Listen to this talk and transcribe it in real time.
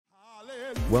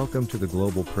Welcome to the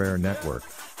Global Prayer Network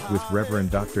with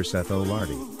Reverend Dr. Seth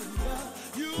O'Lardy.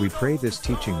 We pray this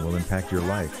teaching will impact your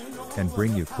life and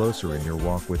bring you closer in your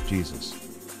walk with Jesus.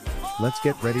 Let's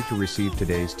get ready to receive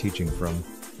today's teaching from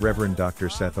Reverend Dr.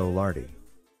 Seth O'Lardy.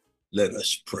 Let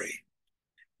us pray.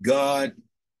 God,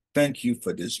 thank you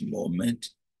for this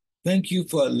moment. Thank you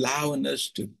for allowing us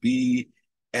to be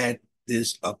at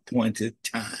this appointed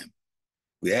time.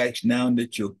 We ask now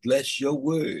that you'll bless your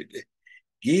word.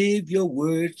 Give your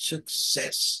word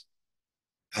success.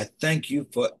 I thank you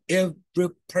for every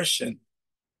person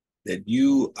that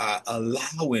you are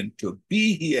allowing to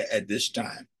be here at this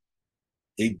time.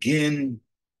 Again,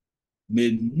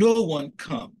 may no one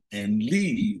come and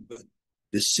leave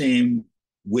the same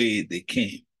way they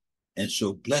came. And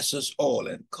so bless us all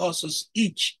and cause us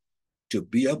each to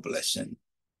be a blessing.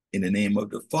 In the name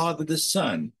of the Father, the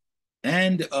Son,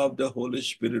 and of the Holy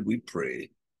Spirit, we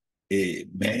pray.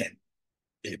 Amen.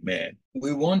 Amen.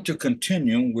 We want to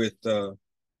continue with the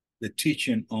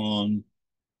teaching on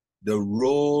the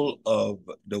role of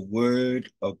the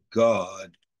Word of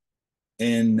God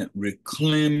in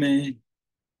reclaiming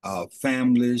our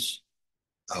families,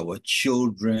 our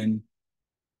children,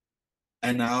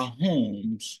 and our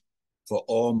homes for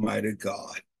Almighty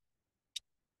God.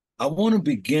 I want to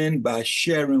begin by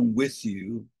sharing with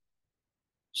you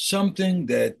something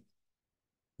that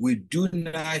we do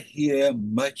not hear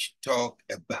much talk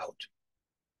about,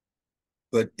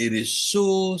 but it is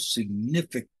so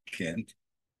significant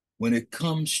when it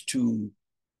comes to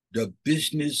the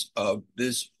business of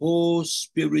this whole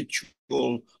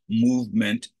spiritual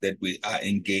movement that we are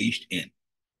engaged in.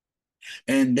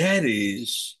 And that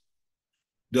is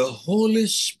the Holy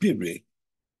Spirit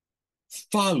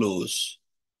follows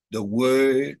the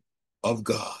Word of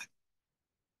God.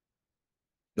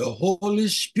 The Holy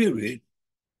Spirit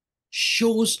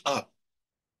shows up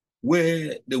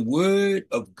where the Word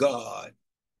of God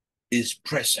is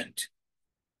present.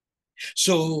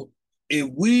 So if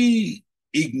we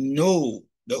ignore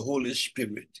the Holy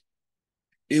Spirit,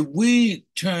 if we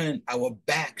turn our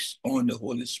backs on the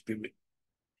Holy Spirit,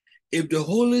 if the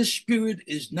Holy Spirit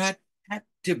is not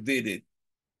activated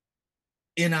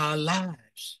in our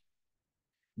lives,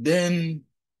 then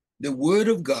the Word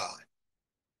of God,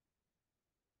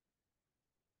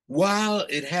 while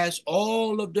it has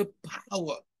all of the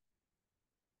power,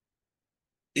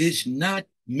 is not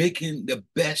making the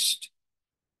best,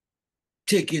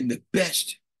 taking the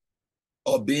best,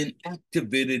 or being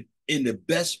activated in the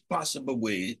best possible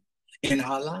way in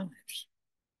our lives.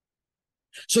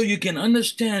 So you can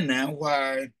understand now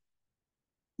why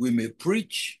we may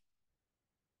preach,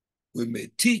 we may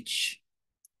teach,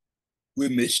 we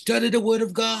may study the Word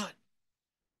of God,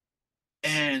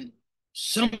 and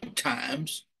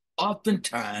sometimes,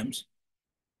 oftentimes,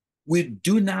 we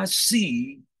do not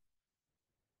see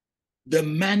the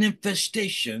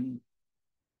manifestation,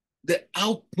 the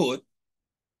output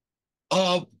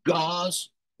of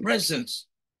God's presence.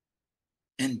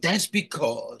 And that's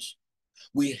because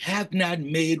we have not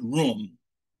made room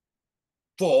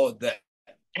for the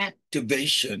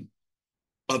activation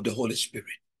of the Holy Spirit.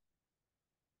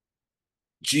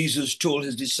 Jesus told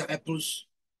his disciples,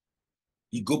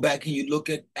 you go back and you look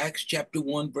at Acts chapter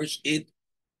 1, verse 8,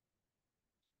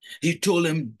 he told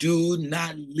them, do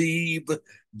not leave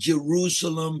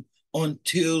Jerusalem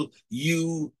until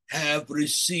you have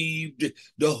received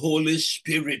the Holy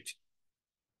Spirit.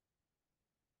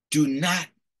 Do not,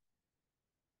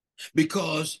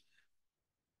 because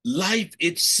life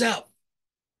itself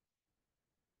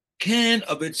can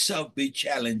of itself be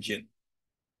challenging.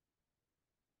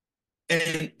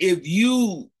 And if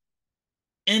you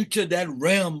enter that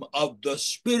realm of the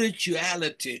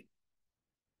spirituality,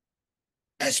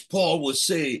 as Paul will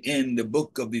say in the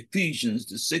book of Ephesians,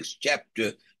 the 6th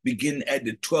chapter, beginning at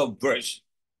the 12th verse,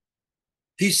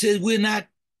 he says, we're not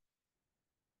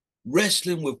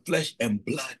wrestling with flesh and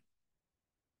blood.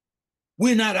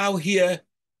 We're not out here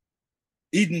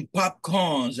eating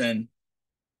popcorns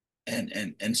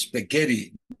and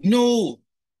spaghetti. No,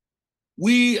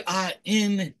 we are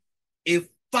in a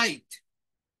fight.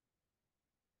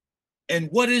 And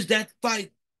what is that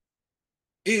fight?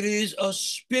 It is a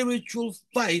spiritual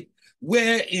fight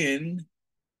wherein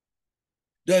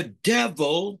the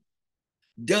devil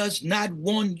does not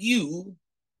want you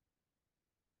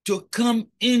to come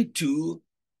into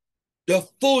the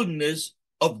fullness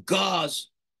of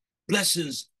God's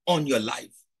blessings on your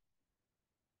life.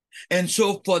 And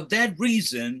so for that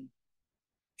reason,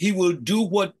 he will do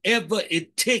whatever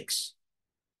it takes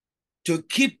to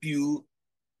keep you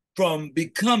from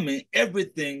becoming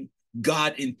everything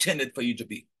God intended for you to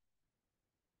be.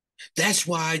 That's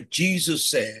why Jesus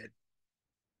said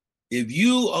if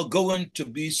you are going to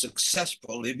be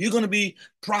successful, if you're going to be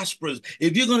prosperous,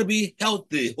 if you're going to be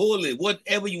healthy, holy,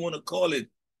 whatever you want to call it,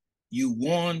 you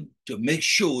want to make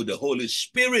sure the Holy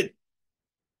Spirit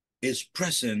is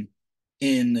present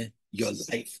in your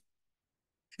life.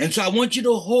 And so I want you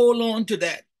to hold on to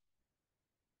that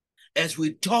as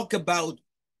we talk about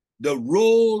the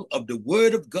role of the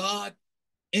Word of God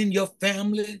in your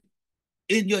family,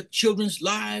 in your children's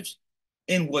lives,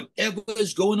 in whatever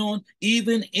is going on,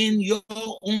 even in your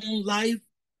own life.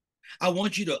 I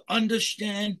want you to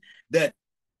understand that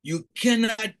you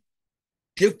cannot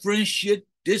differentiate,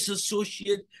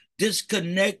 disassociate,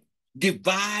 disconnect,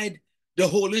 divide the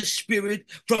Holy Spirit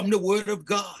from the Word of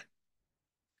God.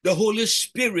 The Holy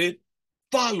Spirit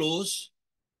follows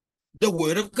the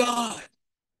Word of God.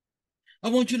 I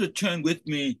want you to turn with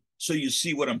me so you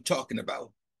see what I'm talking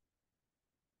about.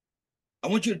 I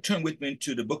want you to turn with me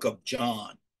into the book of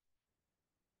John.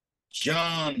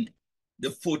 John, the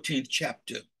 14th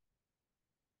chapter.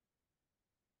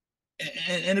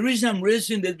 And the reason I'm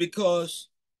raising this because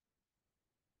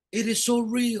it is so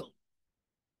real.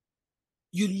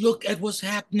 You look at what's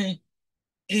happening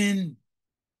in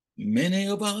many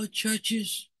of our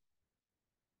churches.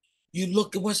 You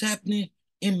look at what's happening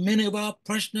in many of our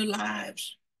personal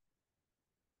lives.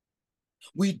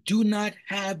 We do not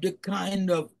have the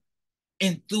kind of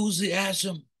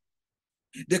enthusiasm,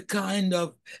 the kind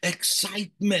of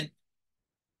excitement.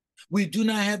 We do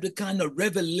not have the kind of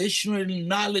revelational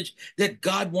knowledge that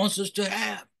God wants us to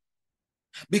have.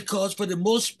 Because for the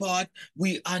most part,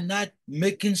 we are not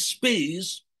making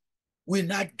space, we're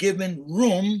not giving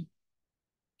room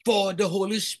for the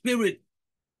Holy Spirit.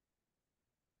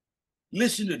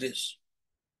 Listen to this.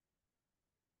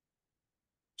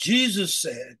 Jesus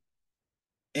said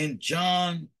in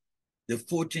John, the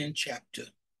 14th chapter,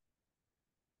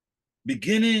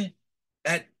 beginning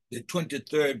at the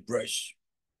 23rd verse,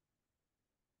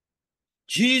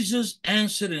 Jesus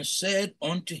answered and said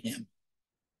unto him,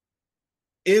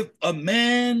 if a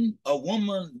man or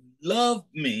woman love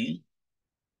me,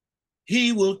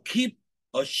 he will keep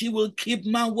or she will keep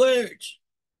my words,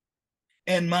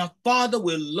 and my Father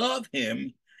will love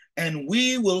him, and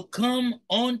we will come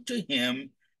unto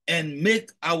him and make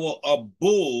our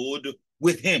abode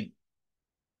with him.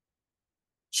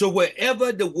 So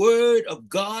wherever the word of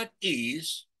God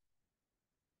is,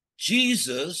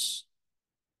 Jesus,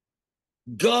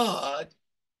 God,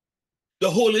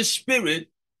 the Holy Spirit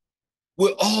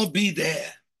will all be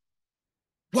there.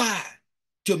 Why?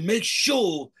 To make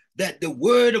sure that the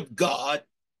word of God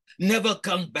never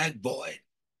comes back void.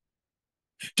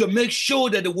 To make sure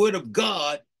that the word of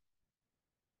God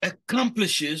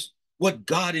accomplishes what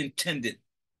God intended.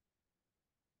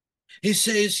 He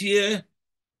says here,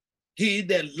 he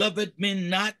that loveth me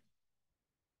not,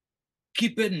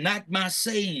 keepeth not my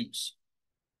sayings.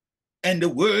 And the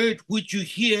word which you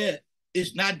hear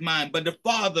is not mine, but the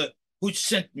Father which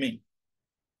sent me.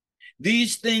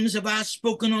 These things have I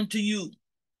spoken unto you,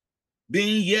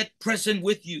 being yet present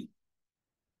with you.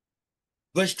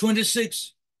 Verse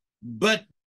 26, but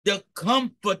the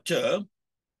Comforter,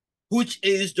 which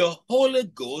is the Holy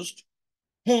Ghost,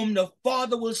 whom the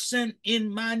Father will send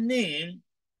in my name,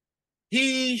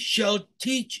 he shall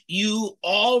teach you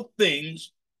all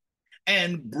things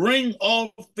and bring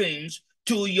all things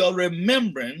to your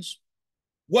remembrance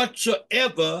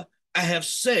whatsoever I have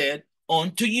said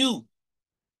unto you.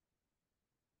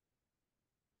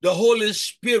 The Holy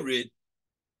Spirit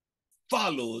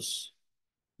follows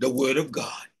the word of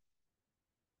God.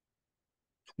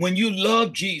 When you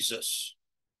love Jesus,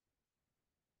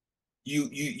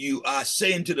 you are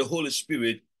saying to the Holy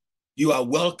Spirit, you are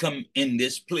welcome in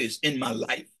this place, in my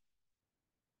life.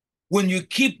 When you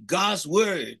keep God's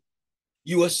word,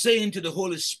 you are saying to the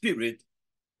Holy Spirit,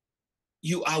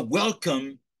 you are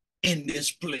welcome in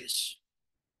this place.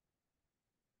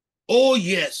 Oh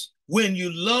yes, when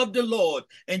you love the Lord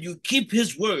and you keep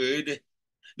his word,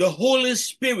 the Holy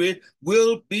Spirit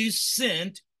will be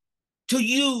sent to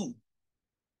you.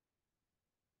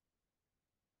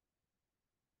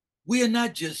 We are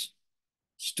not just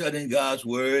studying God's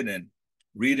word and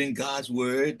reading God's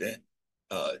word and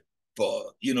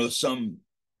for some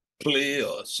play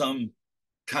or some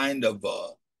kind of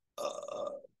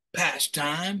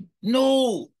pastime.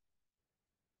 No.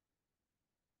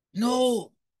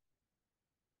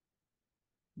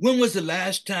 When was the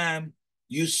last time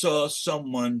you saw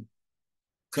someone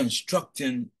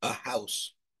constructing a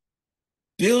house,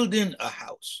 building a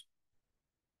house?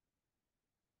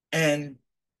 And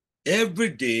every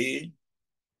day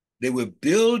they would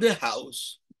build a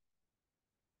house,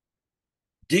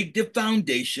 dig the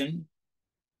foundation,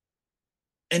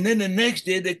 and then the next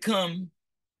day they come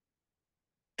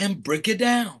and break it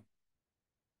down.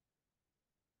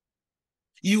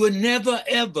 You will never,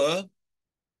 ever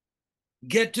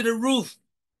get to the roof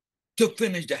to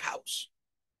finish the house.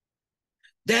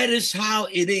 That is how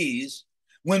it is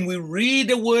when we read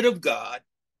the word of God,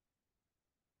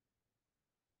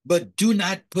 but do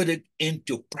not put it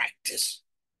into practice.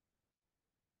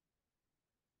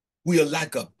 We are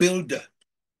like a builder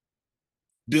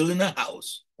building a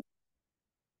house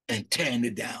and tearing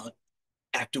it down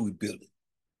after we build it.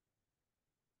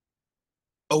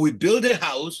 Or we build a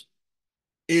house,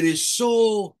 it is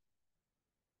so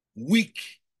weak,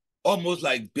 almost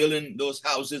like building those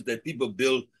houses that people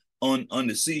build on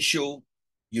the seashore.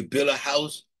 You build a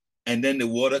house and then the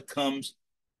water comes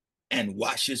and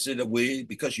washes it away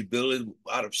because you build it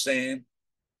out of sand.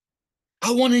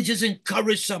 I want to just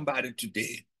encourage somebody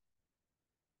today.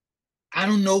 I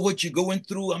don't know what you're going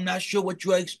through. I'm not sure what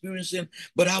you are experiencing,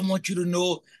 but I want you to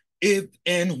know if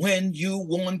and when you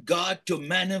want God to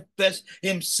manifest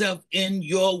himself in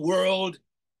your world,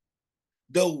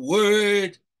 the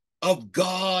word of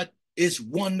God is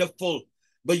wonderful,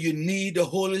 but you need the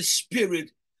Holy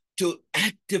Spirit to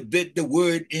activate the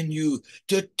word in you,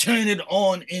 to turn it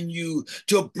on in you,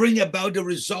 to bring about the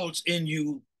results in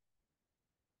you.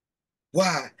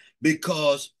 Why?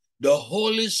 Because the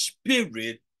Holy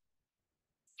Spirit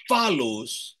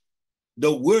follows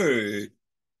the word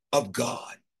of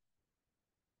God.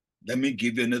 Let me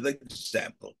give you another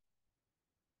example.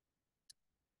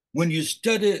 When you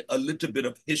study a little bit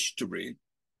of history,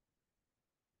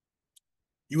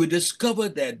 you will discover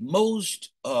that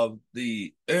most of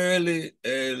the early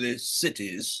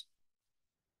cities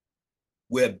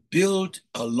were built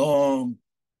along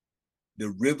the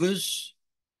rivers.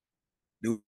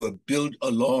 They were built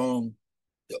along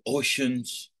the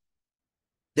oceans.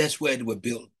 That's where they were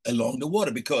built, along the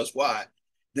water. Because why?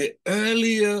 The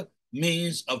earlier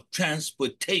means of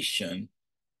transportation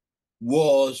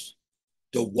was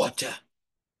the water.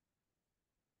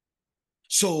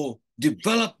 So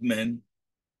development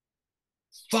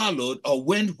followed or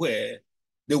went where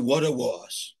the water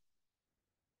was.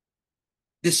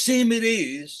 The same it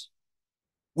is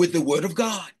with the word of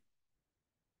God.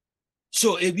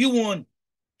 So if you want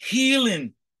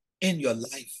healing in your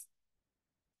life,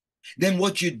 then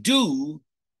what you do,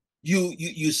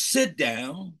 you sit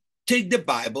down, take the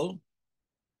Bible,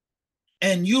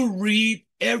 and you read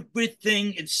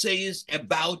everything it says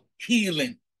about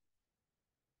healing.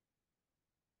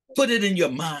 Put it in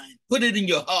your mind, put it in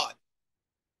your heart,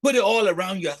 put it all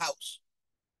around your house.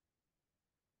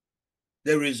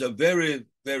 There is a very,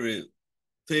 very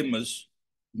famous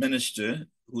minister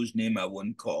whose name I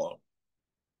wouldn't call,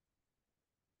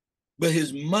 but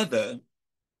his mother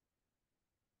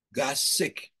got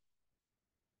sick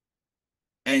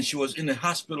and she was in the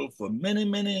hospital for many,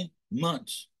 many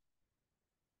months.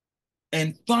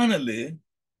 And finally,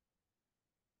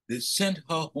 they sent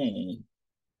her home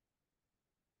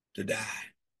to die.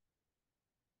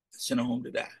 They sent her home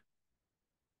to die.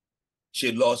 She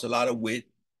had lost a lot of weight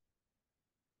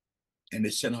and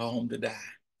they sent her home to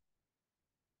die.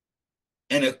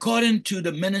 And according to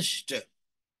the minister,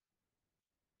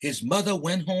 his mother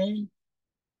went home.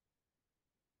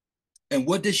 And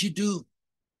what did she do?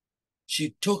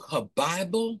 She took her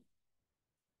Bible,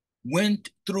 went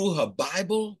through her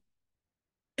Bible,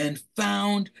 and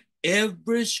found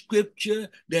every scripture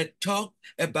that talked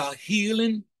about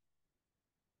healing,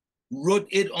 wrote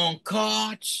it on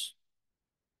cards,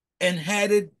 and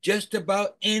had it just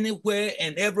about anywhere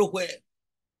and everywhere.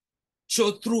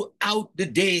 So throughout the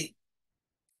day,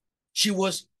 she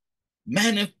was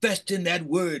manifesting that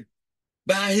word.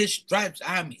 By his stripes,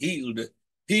 I'm healed.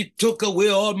 He took away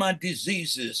all my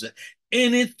diseases.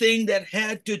 Anything that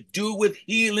had to do with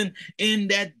healing in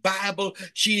that Bible,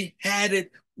 she had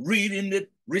it, reading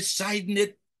it, reciting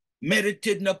it,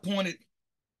 meditating upon it.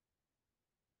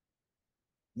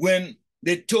 When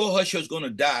they told her she was going to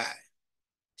die,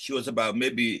 she was about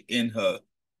maybe in her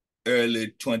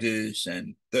early 20s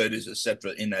and 30s,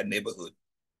 etc., in that neighborhood.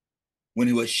 When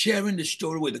he was sharing the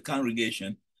story with the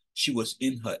congregation, she was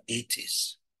in her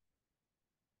 80s.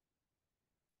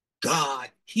 God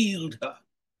healed her.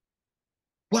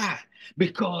 Why?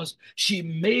 Because she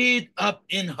made up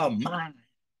in her mind.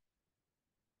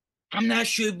 I'm not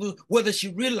sure whether she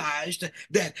realized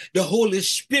that the Holy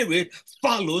Spirit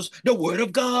follows the word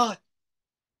of God.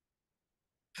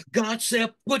 God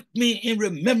said, put me in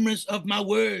remembrance of my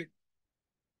word.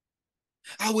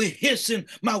 I will hasten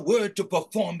my word to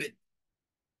perform it.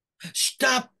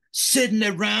 Stop sitting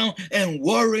around and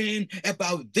worrying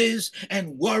about this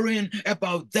and worrying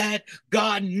about that.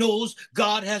 God knows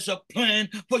God has a plan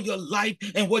for your life,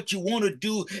 and what you want to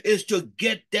do is to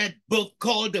get that book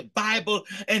called the Bible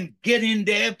and get in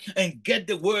there and get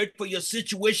the word for your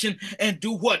situation and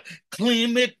do what?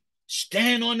 Claim it,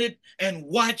 stand on it, and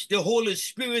watch the Holy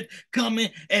Spirit come in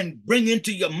and bring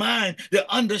into your mind the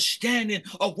understanding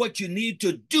of what you need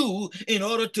to do in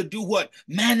order to do what?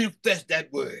 Manifest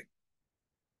that word.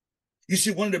 You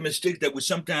see, one of the mistakes that we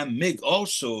sometimes make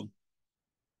also,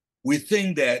 we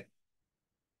think that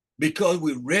because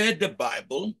we read the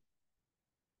Bible,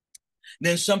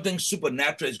 then something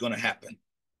supernatural is going to happen.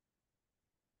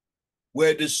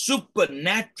 Where the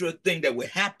supernatural thing that will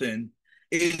happen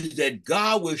is that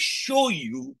God will show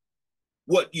you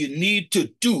what you need to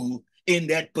do in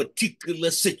that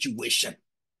particular situation.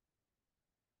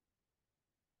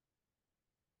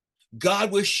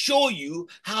 God will show you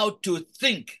how to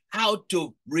think, how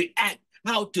to react,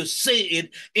 how to say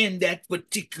it in that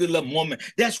particular moment.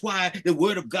 That's why the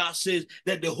word of God says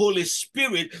that the Holy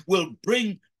Spirit will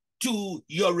bring to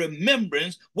your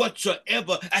remembrance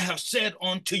whatsoever I have said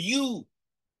unto you.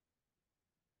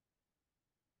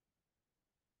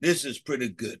 This is pretty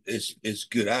good. It's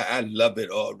good. I love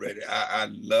it already. I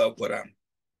love what I'm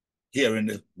hearing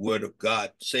the word of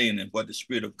God saying and what the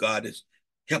Spirit of God is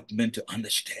helping me to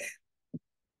understand.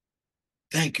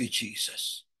 Thank you,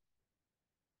 Jesus.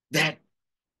 That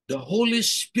the Holy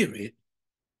Spirit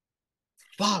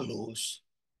follows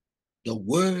the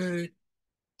word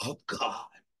of God.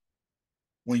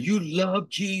 When you love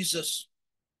Jesus,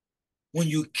 when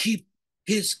you keep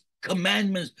his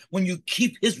commandments, when you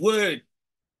keep his word,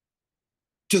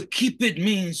 to keep it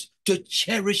means to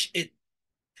cherish it.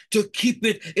 To keep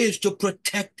it is to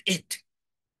protect it.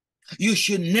 You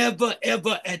should never,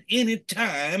 ever at any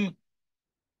time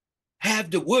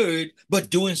have the word, but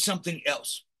doing something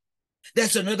else.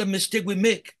 That's another mistake we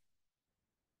make.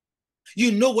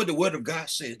 You know what the word of God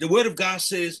says. The word of God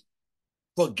says,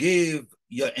 forgive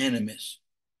your enemies.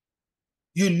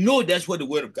 You know that's what the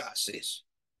word of God says.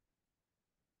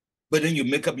 But then you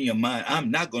make up in your mind, I'm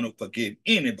not going to forgive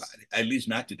anybody, at least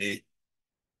not today.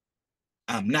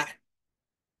 I'm not.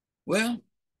 Well,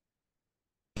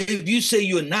 if you say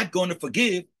you're not going to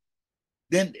forgive,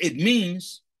 then it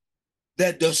means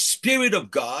that the Spirit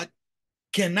of God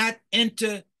cannot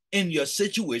enter in your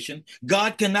situation.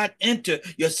 God cannot enter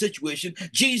your situation.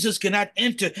 Jesus cannot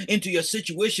enter into your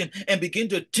situation and begin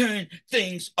to turn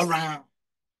things around.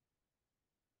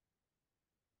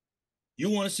 You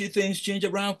want to see things change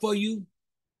around for you?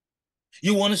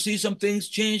 You want to see some things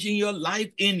change in your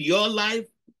life,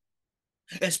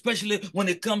 especially when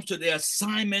it comes to the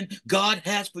assignment God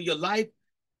has for your life?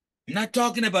 I'm not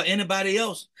talking about anybody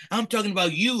else. I'm talking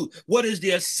about you. What is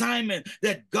the assignment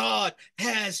that God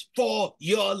has for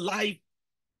your life?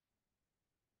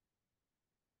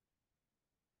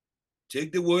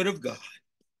 Take the word of God.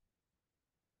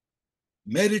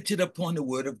 Meditate upon the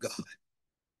word of God.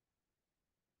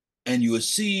 And you will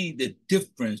see the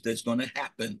difference that's going to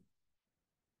happen.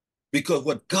 Because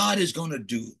what God is going to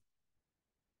do,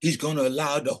 he's going to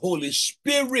allow the Holy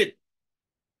Spirit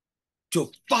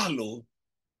to follow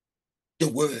the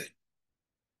word.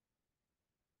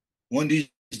 One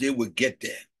day they will get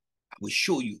there. I will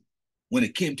show you when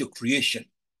it came to creation.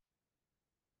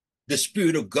 The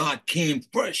Spirit of God came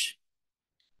first.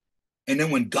 And then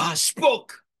when God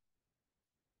spoke,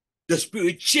 the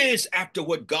Spirit chased after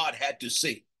what God had to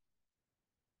say.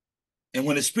 And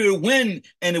when the Spirit went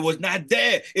and it was not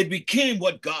there, it became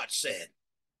what God said.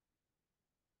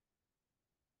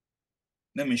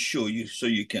 Let me show you so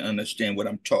you can understand what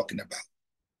I'm talking about.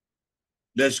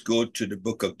 Let's go to the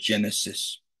book of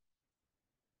Genesis.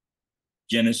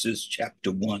 Genesis chapter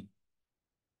 1.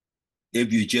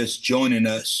 If you're just joining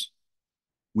us,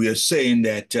 we are saying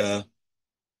that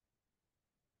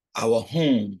our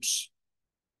homes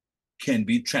can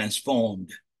be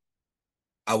transformed.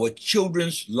 Our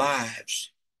children's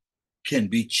lives can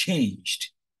be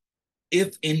changed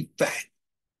if, in fact,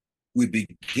 we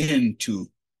begin to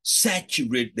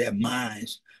saturate their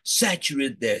minds,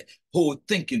 saturate their whole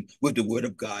thinking with the word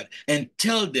of God, and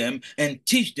tell them and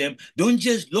teach them. Don't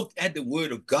just look at the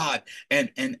word of God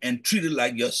and treat it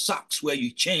like your socks where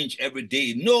you change every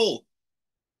day. No,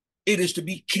 it is to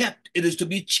be kept. It is to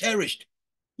be cherished.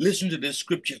 Listen to this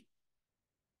scripture.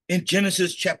 In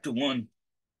Genesis chapter 1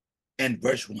 and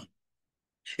verse 1,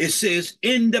 it says,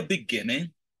 in the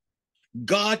beginning,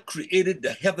 God created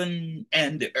the heaven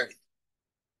and the earth.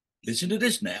 Listen to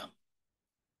this now.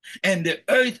 And the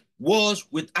earth was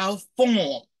without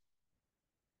form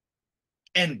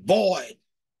and void,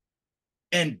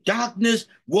 and darkness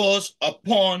was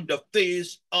upon the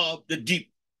face of the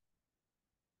deep.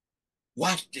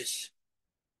 Watch this.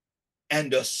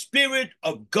 And the Spirit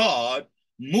of God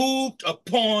moved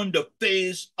upon the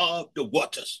face of the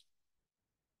waters.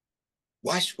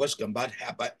 Watch what's about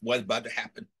to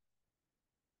happen.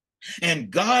 And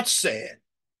God said,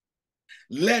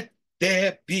 let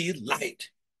there be light.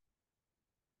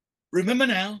 Remember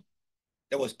now,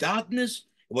 there was darkness,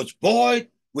 it was void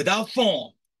without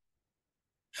form.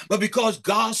 But because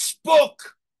God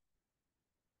spoke,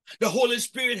 the Holy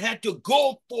Spirit had to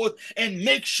go forth and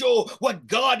make sure what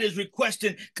God is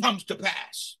requesting comes to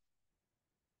pass.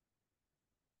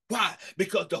 Why?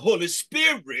 Because the Holy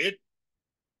Spirit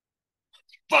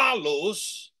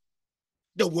follows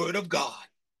the word of God.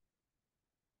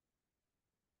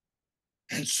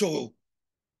 And so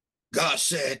God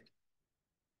said,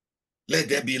 let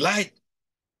there be light.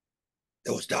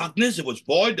 There was darkness, it was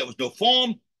void, there was no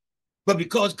form. But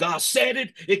because God said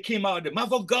it, it came out of the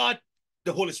mouth of God.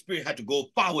 The Holy Spirit had to go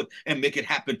forward and make it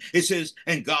happen. It says,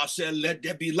 and God said, let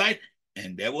there be light.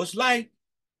 And there was light.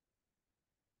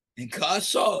 And God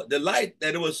saw the light,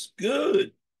 that it was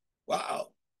good. Wow.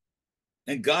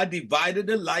 And God divided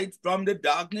the light from the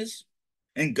darkness.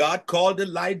 And God called the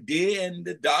light day, and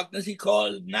the darkness he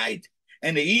called night.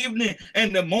 And the evening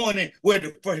and the morning were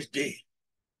the first day.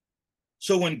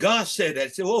 So when God said that, I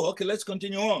said, oh, okay, let's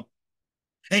continue on.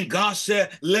 And God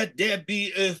said, let there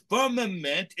be a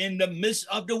firmament in the midst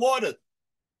of the water.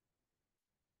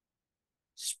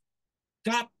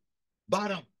 Top,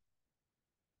 bottom.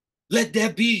 Let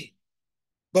there be.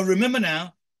 But remember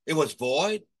now, it was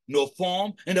void, no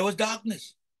form, and there was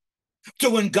darkness. So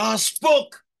when God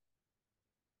spoke,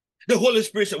 the Holy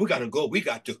Spirit said, we got to go. We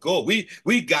got to go. We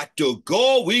got to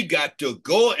go. We got to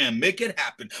go and make it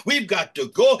happen. We've got to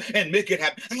go and make it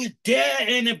happen. I dare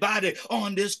anybody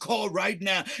on this call right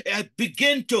now,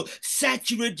 begin to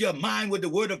saturate your mind with the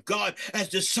word of God. As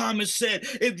the psalmist said,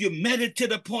 if you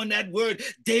meditate upon that word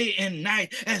day and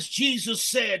night, as Jesus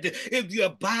said, if you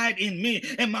abide in me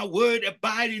and my word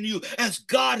abide in you, as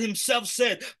God himself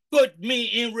said, put me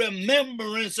in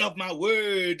remembrance of my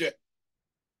word.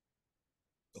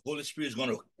 The Holy Spirit is going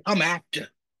to come after.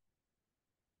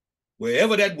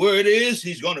 Wherever that word is,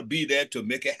 he's going to be there to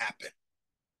make it happen.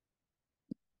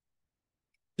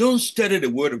 Don't study the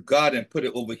word of God and put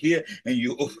it over here and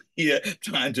you over here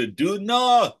trying to do.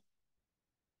 No.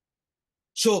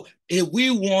 So if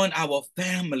we want our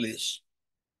families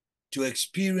to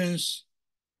experience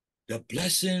the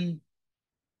blessing,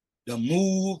 the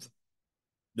move,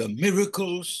 the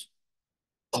miracles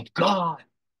of God,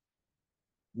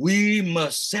 we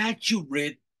must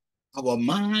saturate our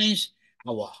minds,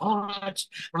 our hearts,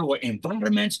 our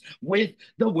environments with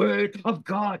the word of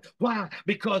God. Why?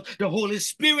 Because the Holy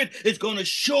Spirit is going to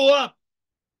show up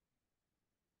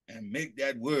and make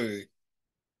that word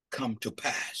come to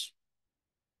pass.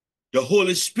 The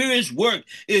Holy Spirit's work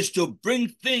is to bring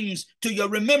things to your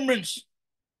remembrance.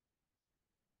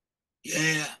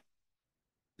 Yeah,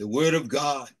 the word of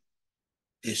God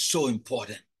is so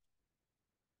important.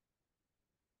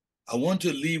 I want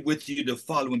to leave with you the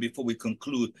following before we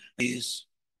conclude. I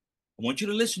want you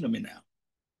to listen to me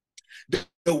now.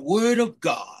 The word of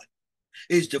God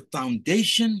is the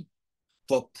foundation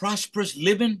for prosperous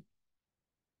living,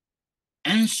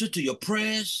 answer to your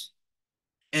prayers,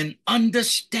 and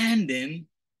understanding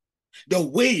the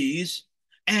ways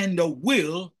and the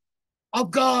will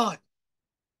of God.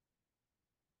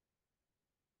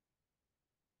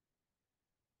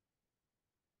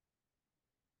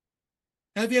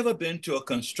 Have you ever been to a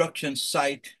construction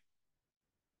site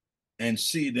and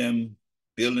see them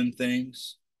building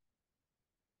things?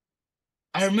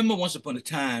 I remember once upon a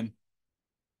time,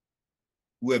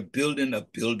 we're building a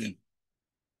building.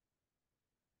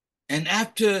 And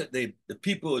after the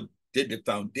people did the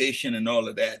foundation and all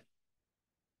of that,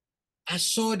 I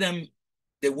saw them,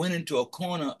 they went into a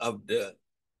corner of the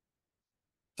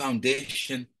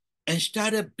foundation and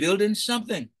started building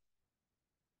something.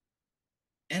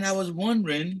 And I was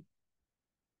wondering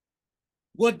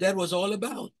what that was all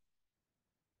about.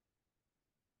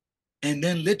 And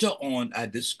then later on, I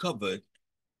discovered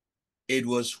it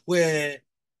was where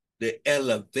the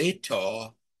elevator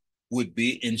would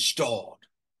be installed.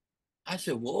 I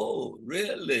said, whoa,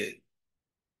 really?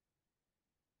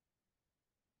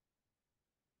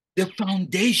 The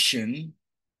foundation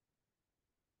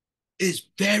is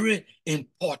very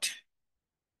important.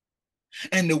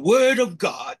 And the word of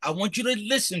God, I want you to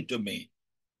listen to me,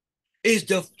 is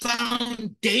the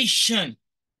foundation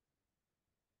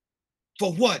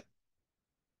for what?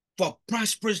 For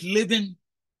prosperous living,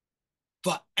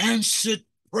 for answered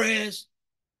prayers.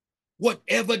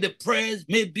 whatever the prayers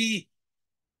may be,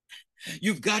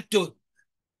 you've got to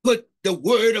put the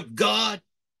word of God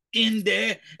in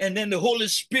there, and then the Holy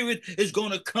Spirit is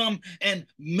going to come and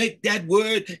make that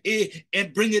word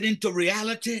and bring it into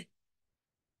reality.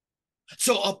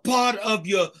 So a part of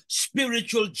your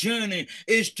spiritual journey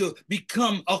is to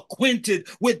become acquainted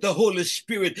with the Holy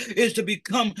Spirit, is to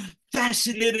become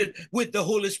fascinated with the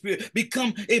Holy Spirit,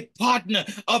 become a partner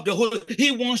of the Holy Spirit.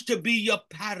 He wants to be your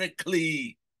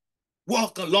paraclete.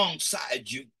 Walk alongside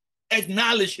you.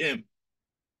 Acknowledge him.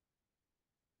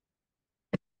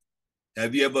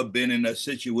 Have you ever been in a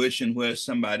situation where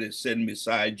somebody is sitting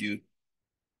beside you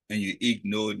and you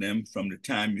ignored them from the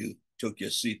time you took your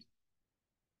seat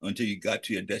until you got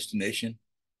to your destination,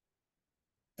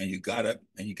 and you got up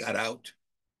and you got out,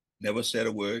 never said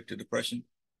a word to the person?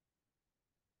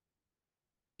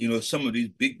 You know, some of these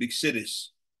big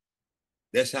cities,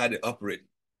 that's how they operate.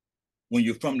 When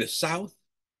you're from the South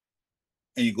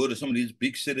and you go to some of these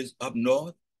big cities up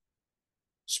north,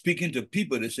 speaking to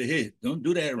people, they say, hey, don't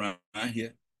do that around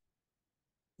here.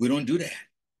 We don't do that.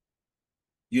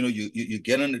 You know, you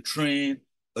get on the train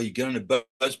or you get on the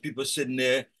bus, people sitting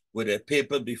there with their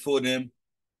paper before them.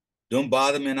 Don't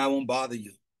bother me and I won't bother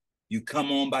you. You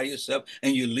come on by yourself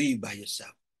and you leave by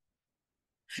yourself.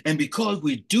 And because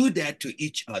we do that to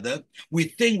each other, we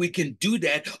think we can do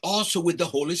that also with the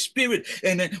Holy Spirit.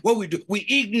 And then what we do, we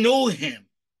ignore him.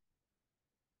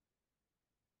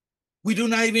 We do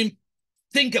not even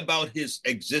think about his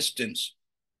existence.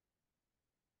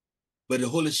 But the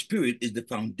Holy Spirit is the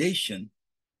foundation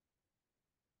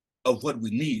of what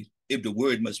we need if the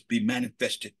word must be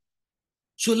manifested.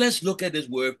 So let's look at this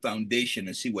word foundation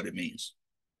and see what it means.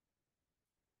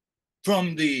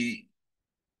 From the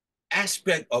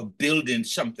aspect of building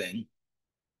something,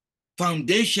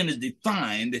 foundation is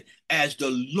defined as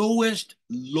the lowest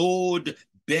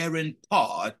load-bearing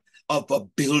part of a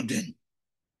building.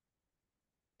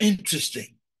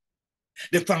 Interesting.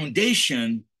 The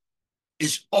foundation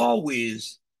is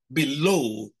always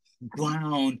below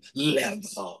ground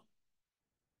level.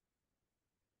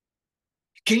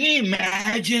 Can you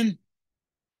imagine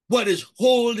what is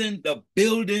holding the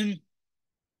building?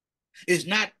 Is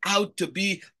not out to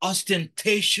be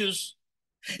ostentatious.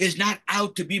 Is not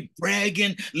out to be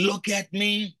bragging. Look at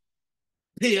me.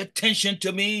 Pay attention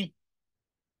to me.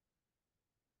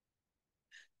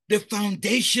 The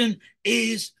foundation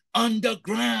is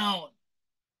underground.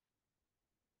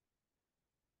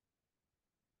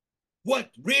 What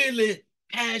really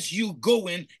has you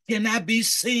going cannot be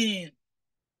seen.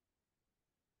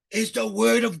 It's the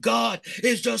word of God.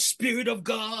 It's the Spirit of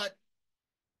God.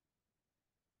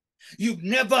 You've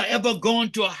never, ever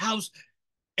gone to a house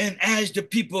and asked the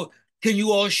people, can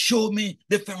you all show me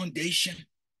the foundation?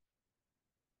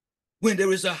 When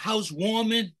there is a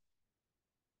housewarming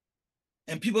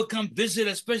and people come visit,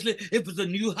 especially if it's a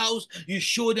new house, you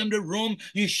show them the room,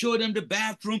 you show them the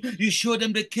bathroom, you show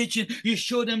them the kitchen, you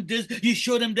show them this, you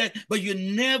show them that, but you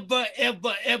never,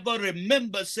 ever, ever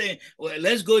remember saying, well,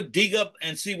 let's go dig up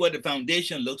and see what the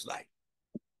foundation looks like.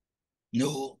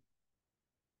 No,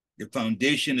 the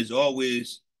foundation is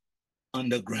always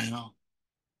underground.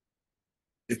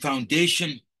 The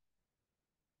foundation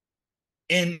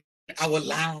in our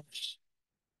lives.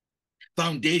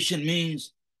 Foundation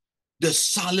means the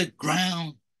solid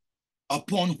ground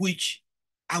upon which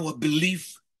our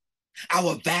belief,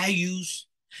 our values,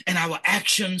 and our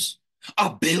actions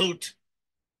are built.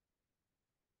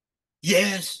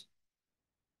 Yes,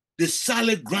 the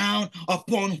solid ground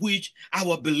upon which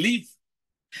our belief,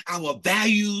 our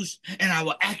values, and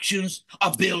our actions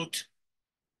are built.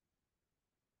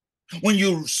 When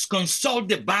you consult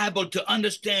the Bible to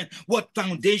understand what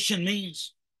foundation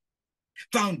means,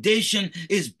 foundation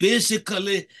is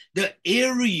basically the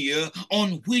area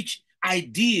on which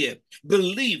idea,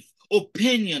 belief,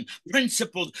 opinion,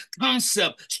 principles,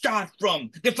 concept start from.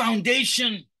 The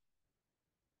foundation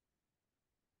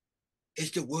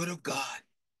is the word of God.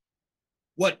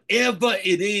 Whatever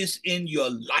it is in your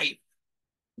life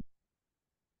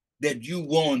that you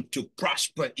want to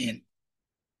prosper in,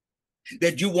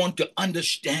 that you want to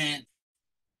understand,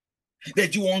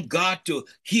 that you want God to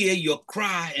hear your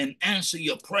cry and answer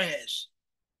your prayers,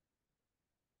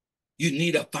 you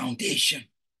need a foundation.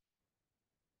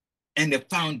 And the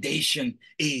foundation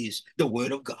is the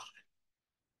word of God.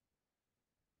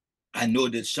 I know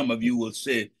that some of you will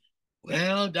say,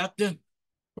 well, doctor,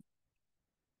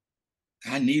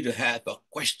 I need to have a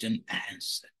question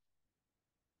answered.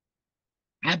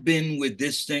 I've been with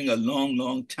this thing a long,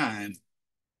 long time,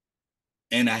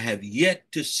 and I have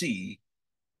yet to see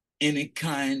any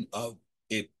kind of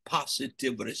a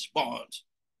positive response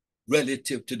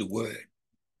relative to the word.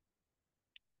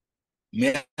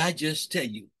 May I just tell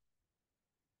you,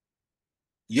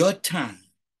 your time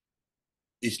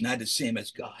is not the same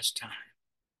as God's time.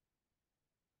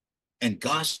 And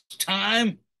God's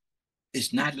time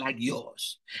is not like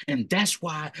yours. And that's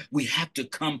why we have to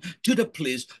come to the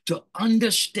place to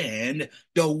understand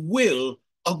the will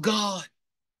of God.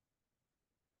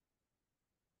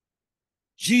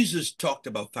 Jesus talked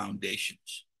about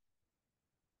foundations.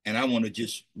 And I want to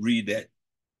just read that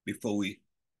before we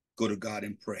go to God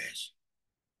in prayers.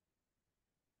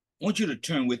 I want you to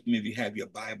turn with me, if you have your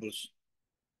Bibles,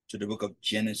 to the book of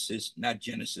Genesis, not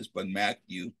Genesis, but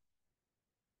Matthew,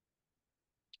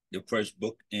 the first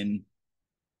book in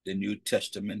the New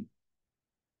Testament,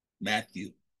 Matthew.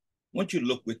 I want you to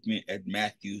look with me at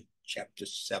Matthew chapter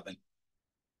 7.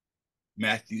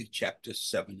 Matthew chapter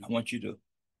 7. I want you to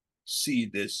see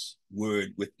this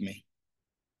word with me.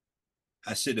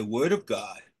 I said the word of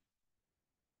God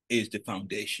is the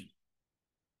foundation.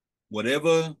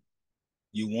 Whatever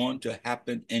you want to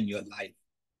happen in your life,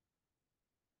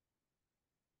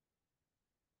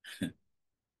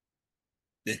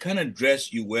 the kind of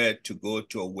dress you wear to go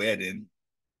to a wedding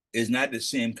is not the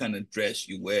same kind of dress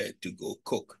you wear to go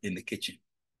cook in the kitchen.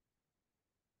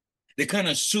 The kind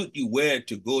of suit you wear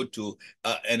to go to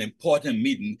an important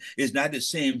meeting is not the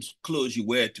same clothes you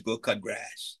wear to go cut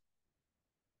grass.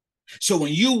 So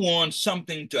when you want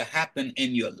something to happen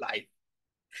in your life,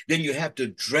 then you have to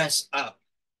dress up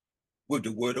with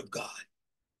the word of God.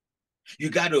 You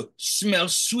got to smell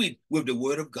sweet with the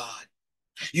word of God.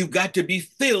 You've got to be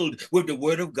filled with the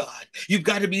word of God. You've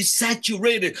got to be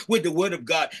saturated with the word of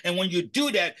God. And when you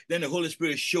do that, then the Holy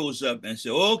Spirit shows up and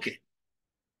says, okay,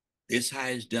 this how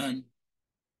it's done.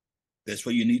 That's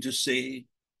what you need to say.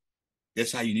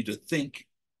 That's how you need to think.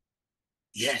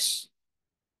 Yes,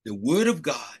 the word of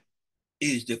God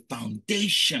is the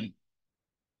foundation.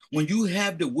 When you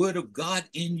have the word of God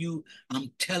in you,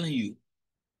 I'm telling you,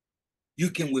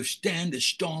 you can withstand the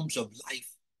storms of life.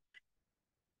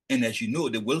 And as you know,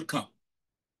 they will come.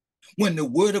 When the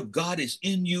word of God is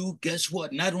in you, guess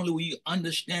what? Not only will you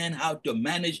understand how to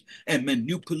manage and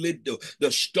manipulate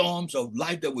the storms of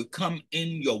life that will come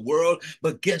in your world,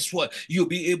 but guess what? You'll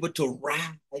be able to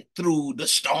ride through the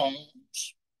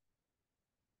storms.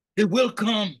 It will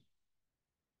come.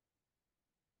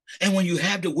 And when you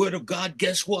have the word of God,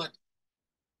 guess what?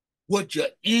 What your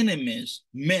enemies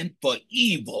meant for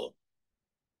evil.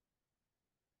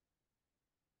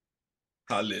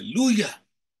 Hallelujah.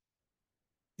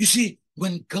 You see,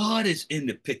 when God is in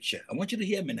the picture, I want you to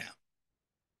hear me now.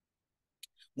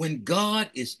 When God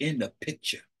is in the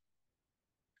picture,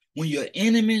 when your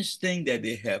enemies think that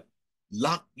they have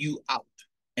locked you out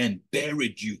and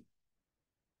buried you,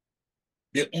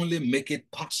 they only make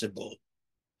it possible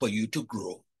for you to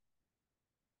grow.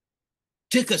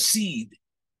 Take a seed,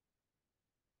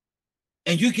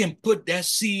 and you can put that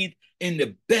seed in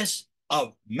the best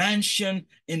of mansion,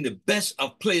 in the best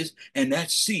of place, and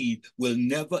that seed will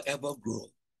never, ever grow.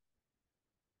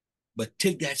 But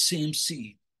take that same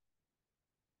seed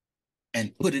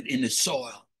and put it in the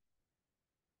soil.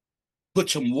 Put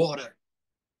some water.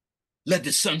 Let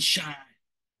the sun shine.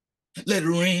 Let it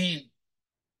rain.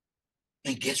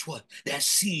 And guess what? That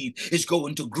seed is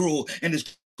going to grow and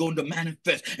it's going to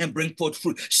manifest and bring forth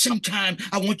fruit. Sometimes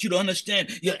I want you to understand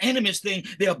your enemies think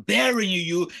they're burying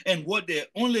you, and what they're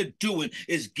only doing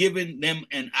is giving them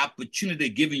an opportunity,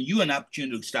 giving you an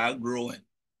opportunity to start growing.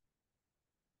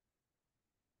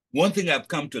 One thing I've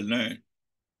come to learn,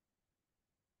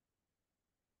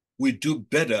 we do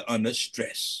better under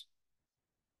stress.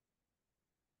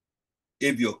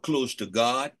 If you're close to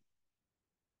God,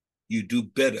 you do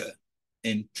better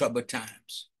in troubled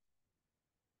times.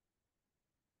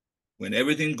 When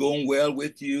everything's going well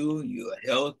with you, you're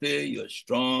healthy, you're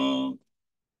strong.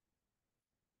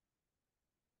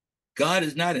 God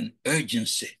is not an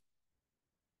urgency.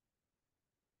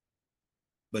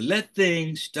 But let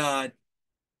things start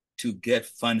to get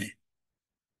funny.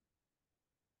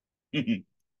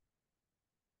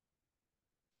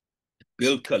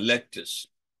 Bill collectors,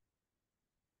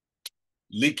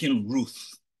 leaking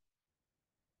roof,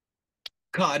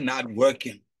 car not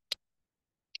working.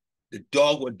 The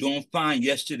dog was doing fine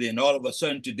yesterday, and all of a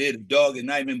sudden today, the dog is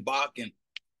not even barking.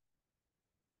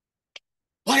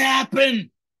 What happened?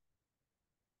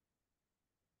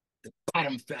 The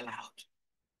bottom fell out.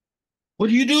 What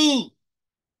do?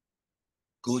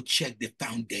 Go check the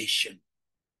foundation.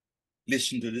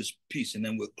 Listen to this piece, and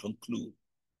then we'll conclude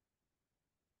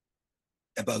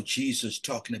about Jesus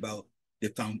talking about the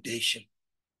foundation.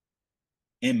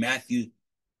 In Matthew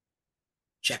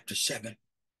chapter 7,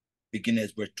 beginning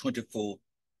at verse 24,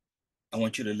 I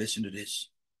want you to listen to this.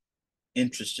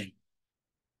 Interesting.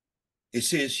 It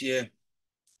says here,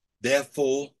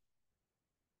 therefore,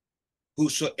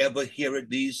 whosoever heareth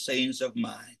these sayings of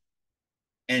mine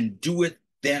and doeth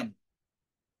them,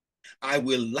 I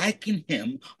will liken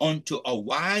him unto a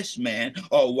wise man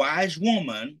or wise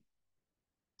woman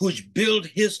which built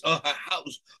his or her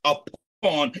house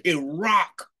upon a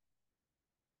rock,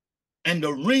 and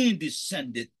the rain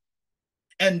descended,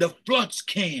 and the floods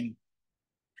came,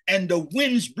 and the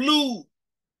winds blew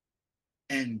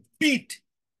and beat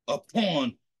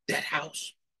upon that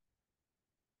house,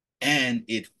 and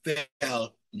it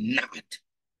fell not,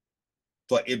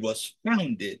 for it was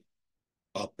founded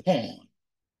upon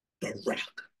the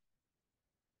rock.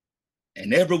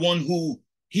 And everyone who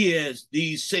hears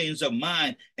these sayings of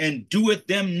mine and doeth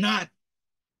them not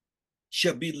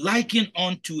shall be likened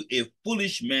unto a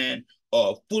foolish man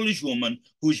or a foolish woman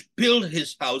which built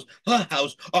his house, her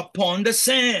house, upon the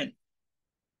sand.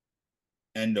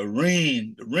 And the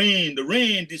rain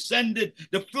descended,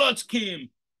 the floods came,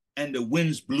 and the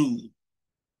winds blew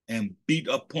and beat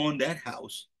upon that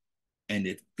house, and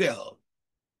it fell,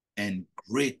 and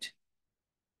great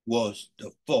was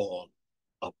the fall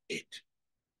of it.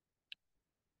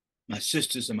 My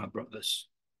sisters and my brothers,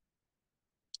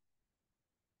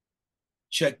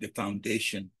 check the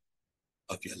foundation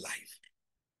of your life.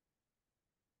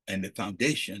 And the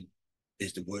foundation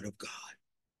is the Word of God.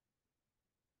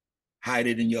 Hide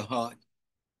it in your heart.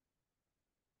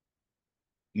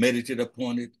 Meditate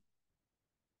upon it.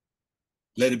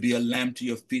 Let it be a lamp to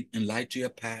your feet and light to your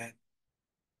path.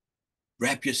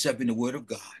 Wrap yourself in the Word of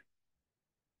God,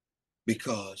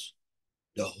 because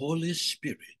the Holy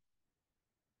Spirit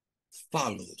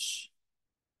follows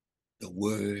the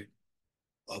Word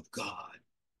of God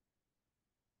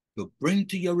to bring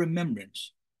to your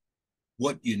remembrance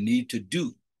what you need to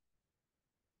do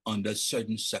under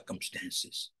certain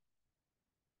circumstances.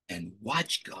 And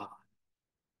watch God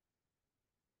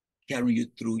carry you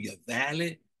through your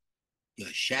valley, your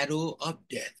shadow of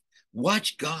death.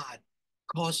 Watch God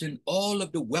causing all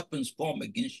of the weapons formed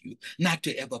against you not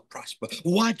to ever prosper.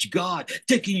 Watch God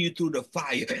taking you through the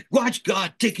fire. Watch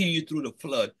God taking you through the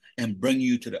flood and bring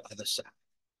you to the other side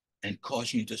and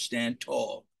causing you to stand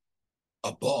tall,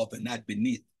 above and not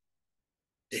beneath,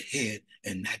 the head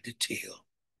and not the tail.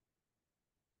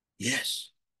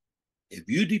 Yes, if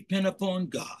you depend upon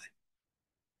God,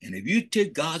 and if you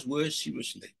take God's word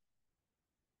seriously,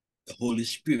 the Holy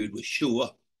Spirit will show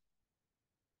up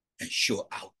and show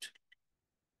out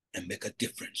and make a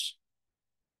difference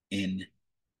in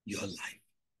your life.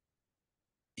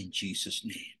 In Jesus'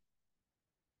 name,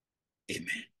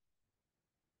 amen.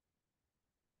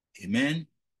 Amen.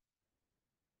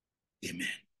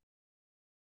 Amen.